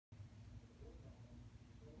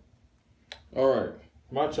All right,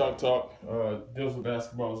 my chalk talk deals with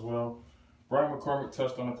basketball as well. Brian McCormick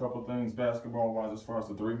touched on a couple things basketball-wise as far as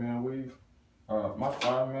the three-man weave. My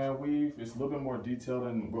five-man weave is a little bit more detailed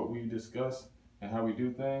than what we discussed and how we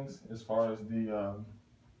do things as far as the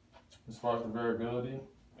variability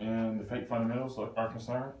and the fake fundamentals are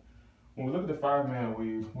concerned. When we look at the five-man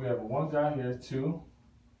weave, we have one guy here, 2,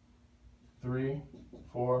 3,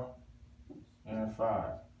 4, and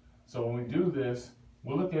 5. So when we do this,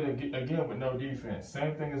 we'll look at it again with no defense.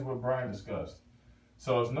 Same thing as what Brian discussed.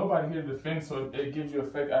 So there's nobody here to defend, so it gives you a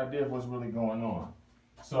fake idea of what's really going on.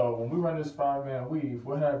 So when we run this five-man weave,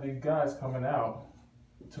 we'll have these guys coming out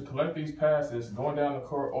to collect these passes, going down the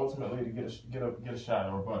court ultimately to get a shot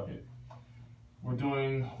or a bucket. We're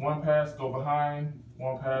doing one pass, go behind,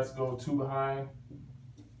 one pass, go two behind,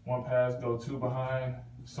 one pass, go two behind,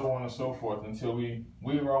 so on and so forth until we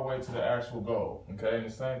weave our way to the actual goal. Okay, and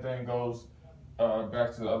the same thing goes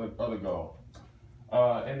back to the other goal.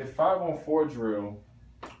 In the 5-on-4 drill,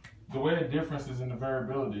 the way the difference is in the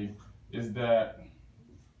variability is that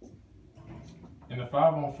in the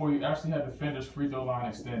 5-on-4, you actually have defenders' free throw line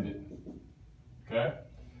extended. Okay,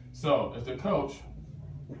 so if the coach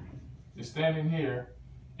is standing here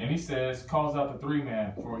and he calls out the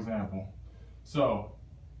three-man, for example, so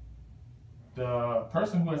the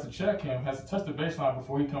person who has to check him has to touch the baseline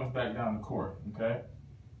before he comes back down the court. Okay.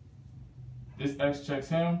 This X checks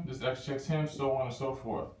him, this X checks him, so on and so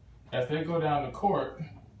forth. As they go down the court,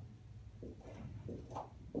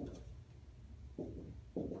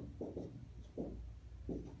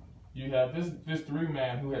 you have this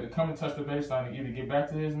three-man who had to come and touch the baseline to either get back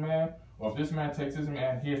to his man, or if this man takes his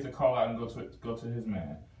man, he has to call out and go to his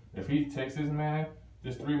man. If he takes his man,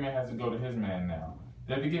 this three-man has to go to his man now.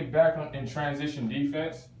 They have to get back in transition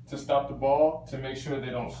defense to stop the ball, to make sure they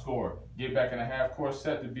don't score. Get back in a half-court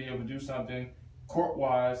set to be able to do something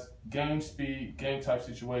court-wise, game speed, game-type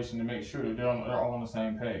situation to make sure that they're all on the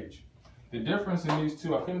same page. The difference in these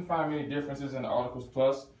two, I couldn't find many differences in the Articles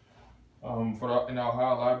Plus in the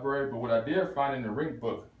Ohio Library, but what I did find in the rink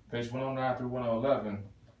book, page 109 through 111,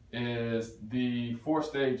 is the 4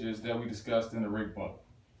 stages that we discussed in the rink book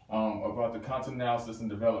about the content analysis and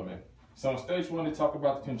development. So in stage 1, they talk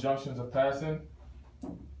about the conjunctions of passing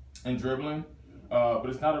and dribbling, but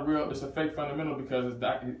it's a fake fundamental because it's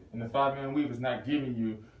not, in the five-man weave, it's not giving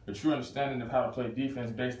you a true understanding of how to play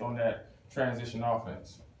defense based on that transition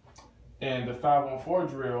offense. In the 5-on-4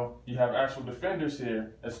 drill, you have actual defenders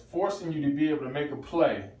here that's forcing you to be able to make a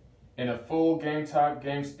play in a full game-type,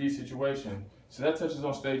 game-speed situation. So that touches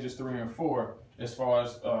on stages 3 and 4 as far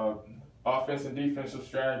as offense and defensive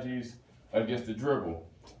strategies against the dribble,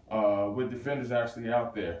 with defenders actually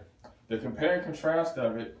out there. The compare and contrast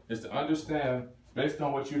of it is to understand, based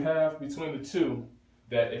on what you have between the two,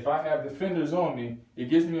 that if I have defenders on me, it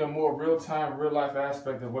gives me a more real-time, real-life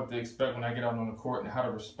aspect of what they expect when I get out on the court and how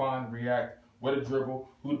to respond, react, where to dribble,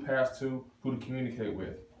 who to pass to, who to communicate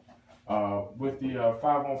with. With the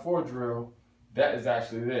 5-on-4 drill, that is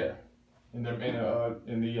actually there. In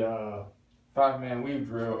the 5-man weave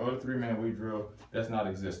drill or the 3-man weave drill, that's not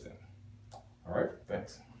existent. All right,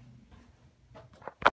 thanks.